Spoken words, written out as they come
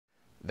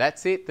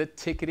That's it, the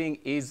ticketing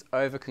is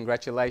over.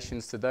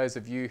 Congratulations to those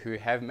of you who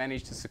have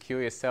managed to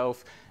secure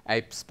yourself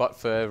a spot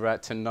for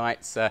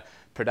tonight's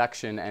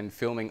production and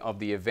filming of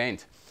the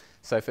event.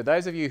 So for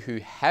those of you who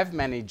have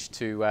managed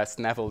to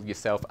snaffle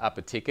yourself up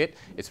a ticket,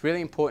 it's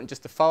really important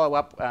just to follow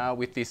up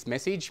with this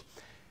message.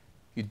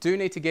 You do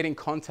need to get in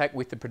contact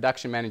with the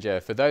production manager.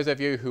 For those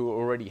of you who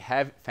already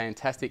have,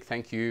 fantastic,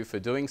 thank you for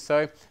doing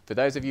so. For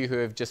those of you who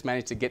have just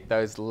managed to get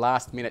those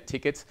last minute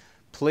tickets,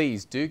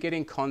 please do get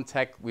in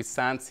contact with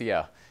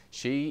Sansia.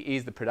 She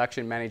is the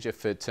production manager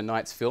for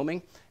tonight's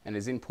filming, and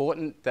it's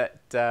important that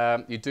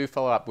you do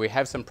follow up. We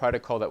have some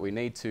protocol that we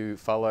need to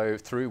follow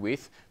through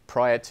with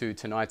prior to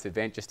tonight's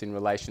event, just in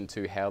relation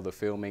to how the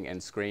filming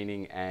and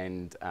screening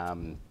and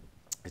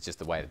it's just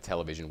the way the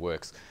television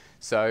works.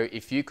 So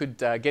if you could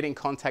get in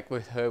contact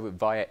with her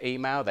via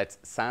email, that's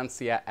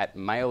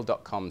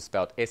sansia@mail.com,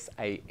 spelled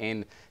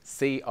S-A-N-C-I-A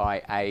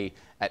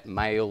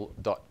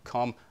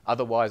 @mail.com.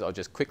 Otherwise, I'll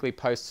just quickly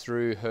post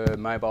through her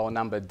mobile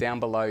number down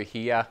below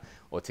here,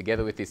 or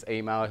together with this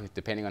email,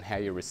 depending on how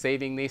you're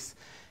receiving this.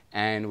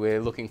 And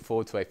we're looking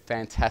forward to a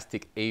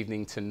fantastic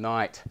evening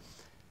tonight.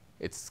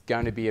 It's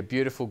going to be a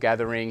beautiful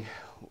gathering.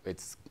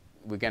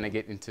 We're going to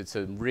get into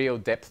some real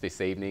depth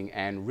this evening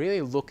and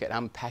really look at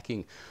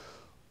unpacking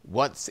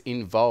what's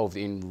involved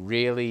in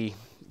really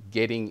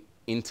getting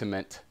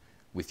intimate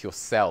with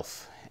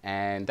yourself.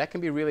 And that can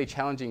be really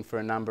challenging for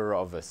a number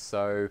of us.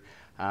 So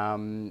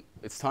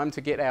it's time to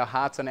get our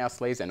hearts on our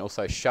sleeves and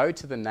also show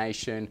to the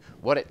nation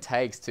what it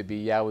takes to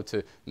be able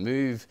to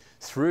move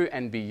through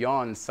and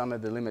beyond some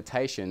of the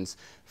limitations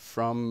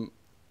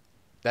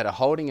that are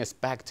holding us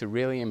back to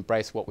really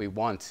embrace what we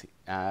want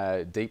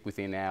deep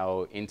within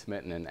our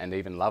intimate and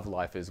even love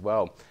life as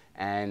well.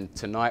 And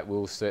tonight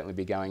we'll certainly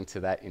be going to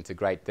that into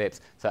great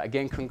depth. So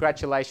again,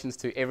 congratulations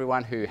to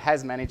everyone who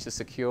has managed to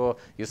secure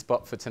your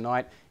spot for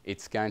tonight.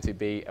 It's going to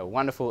be a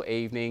wonderful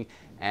evening,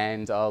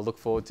 and I'll look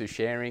forward to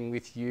sharing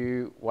with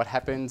you what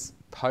happens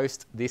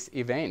post this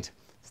event.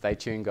 Stay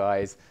tuned,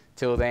 guys.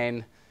 Till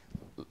then,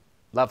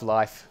 love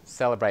life,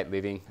 celebrate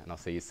living, and I'll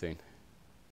see you soon.